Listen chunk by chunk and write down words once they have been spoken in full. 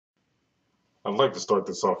I'd like to start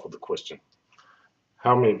this off with a question.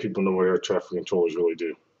 How many people know what air traffic controllers really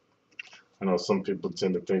do? I know some people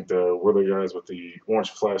tend to think that we're the guys with the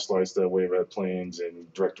orange flashlights that wave at planes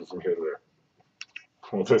and direct them from here to there.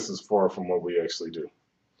 Well, this is far from what we actually do.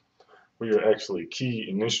 We are actually key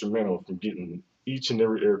and instrumental from getting each and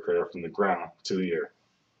every aircraft from the ground to the air.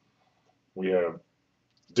 We have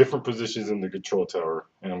different positions in the control tower,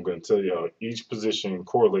 and I'm going to tell you how each position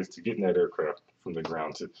correlates to getting that aircraft from the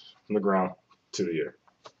ground to the air.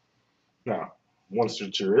 Now, once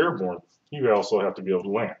you're airborne, you also have to be able to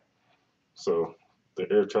land. So the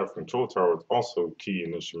air traffic control tower is also key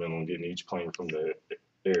and instrumental in getting each plane from the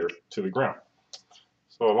air to the ground.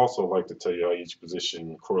 So I'd also like to tell you how each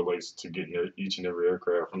position correlates to getting each and every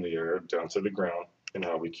aircraft from the air down to the ground and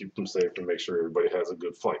how we keep them safe and make sure everybody has a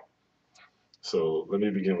good flight. So let me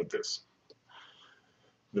begin with this.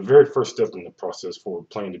 The very first step in the process for a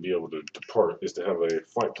plane to be able to depart is to have a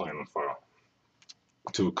flight plan on file.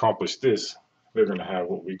 To accomplish this, they're going to have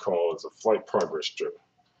what we call as a flight progress strip.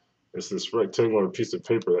 It's this rectangular piece of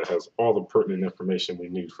paper that has all the pertinent information we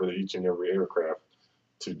need for each and every aircraft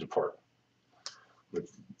to depart. The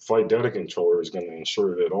flight data controller is going to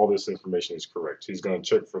ensure that all this information is correct. He's going to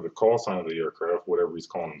check for the call sign of the aircraft, whatever he's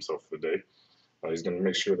calling himself for the day. He's going to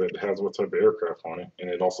make sure that it has what type of aircraft on it, and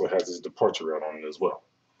it also has his departure route on it as well.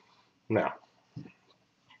 Now,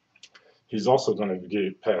 he's also going to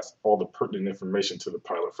get past all the pertinent information to the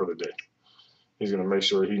pilot for the day. He's going to make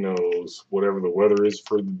sure he knows whatever the weather is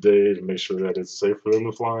for the day to make sure that it's safe for them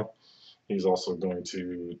to fly. He's also going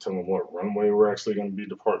to tell them what runway we're actually going to be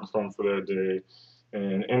departing from for that day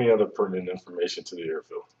and any other pertinent information to the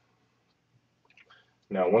airfield.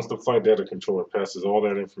 Now, once the flight data controller passes all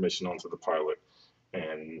that information on to the pilot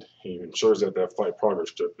and he ensures that that flight progress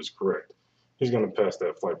strip is correct, he's going to pass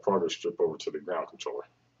that flight progress strip over to the ground controller.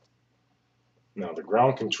 Now, the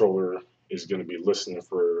ground controller is going to be listening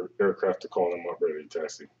for aircraft to call him up ready to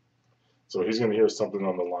taxi. So he's going to hear something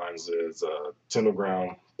on the lines as 10 to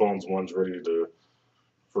ground, Bones 1's ready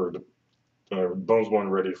for Bones 1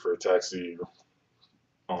 ready for a taxi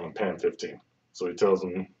on Pan 15. So he tells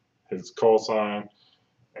him his call sign,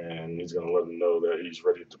 and he's going to let him know that he's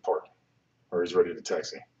ready to depart, or he's ready to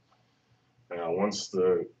taxi. Now, once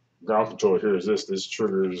the ground controller hears this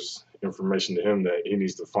triggers information to him that he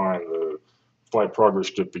needs to find the flight progress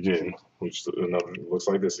strip again, which looks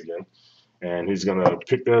like this again, and he's going to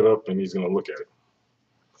pick that up and he's going to look at it.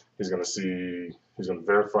 He's going to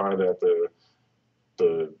verify that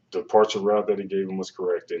the departure route that he gave him was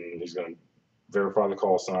correct, and he's going to verify the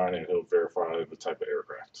call sign, and he'll verify the type of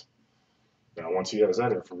aircraft. Now, once he has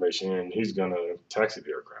that information, he's going to taxi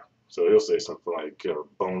the aircraft. So he'll say something like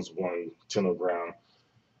Bones 1, 10 ground,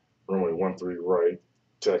 runway 13 right,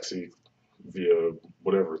 taxi via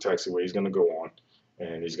whatever taxiway he's going to go on,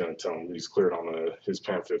 and he's going to tell him he's cleared on his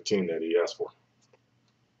Pan 15 that he asked for.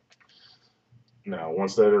 Now,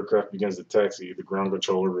 once that aircraft begins to taxi, the ground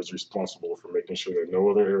controller is responsible for making sure that no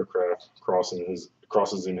other aircraft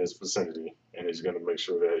crosses in his vicinity, and he's going to make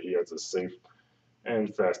sure that he has a safe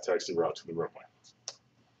and fast taxi route to the runway.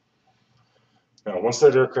 Now, once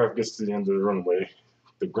that aircraft gets to the end of the runway,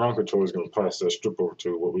 the ground controller is going to pass that strip over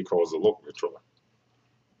to what we call as a local controller.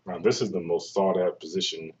 Now, this is the most sought-after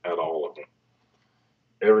position at all of them.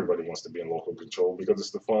 Everybody wants to be in local control because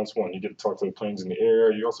it's the funnest one. You get to talk to the planes in the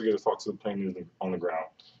air. You also get to talk to the planes on the ground.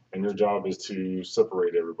 And your job is to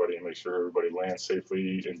separate everybody and make sure everybody lands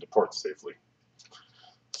safely and departs safely.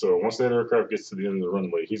 So once that aircraft gets to the end of the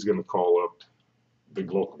runway, he's going to call up the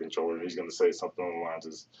local controller, and he's going to say something on the lines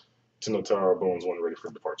as Tino Tower, Bones 1 ready for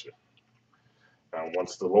departure. Now,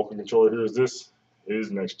 once the local controller hears this, his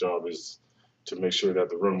next job is to make sure that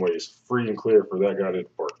the runway is free and clear for that guy to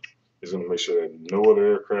depart. He's going to make sure that no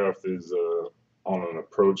other aircraft is on an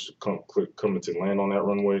approach coming to land on that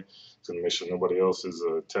runway. He's going to make sure nobody else is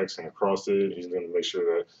taxiing across it. He's going to make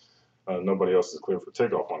sure that nobody else is clear for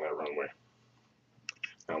takeoff on that runway.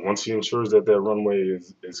 Now, once he ensures that that runway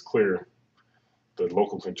is clear, the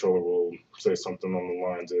local controller will say something on the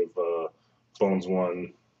lines of Bones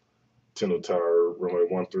 1, Tino Tower, runway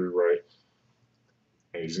 13 right.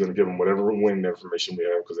 And he's going to give them whatever wind information we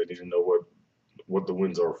have because they need to know what the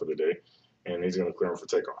winds are for the day. And he's going to clear them for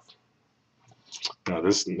takeoff.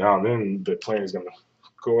 Now then the plane is going to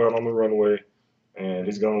go out on the runway, and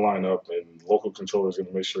he's going to line up, and local controller is going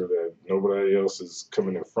to make sure that nobody else is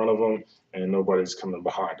coming in front of him and nobody's coming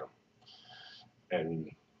behind him.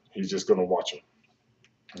 And he's just going to watch him.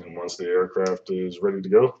 And once the aircraft is ready to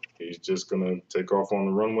go, he's just going to take off on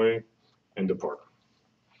the runway and depart.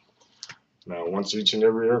 Now, once each and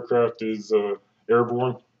every aircraft is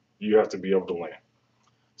airborne, you have to be able to land.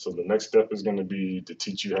 So the next step is going to be to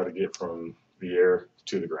teach you how to get from the air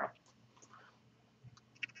to the ground.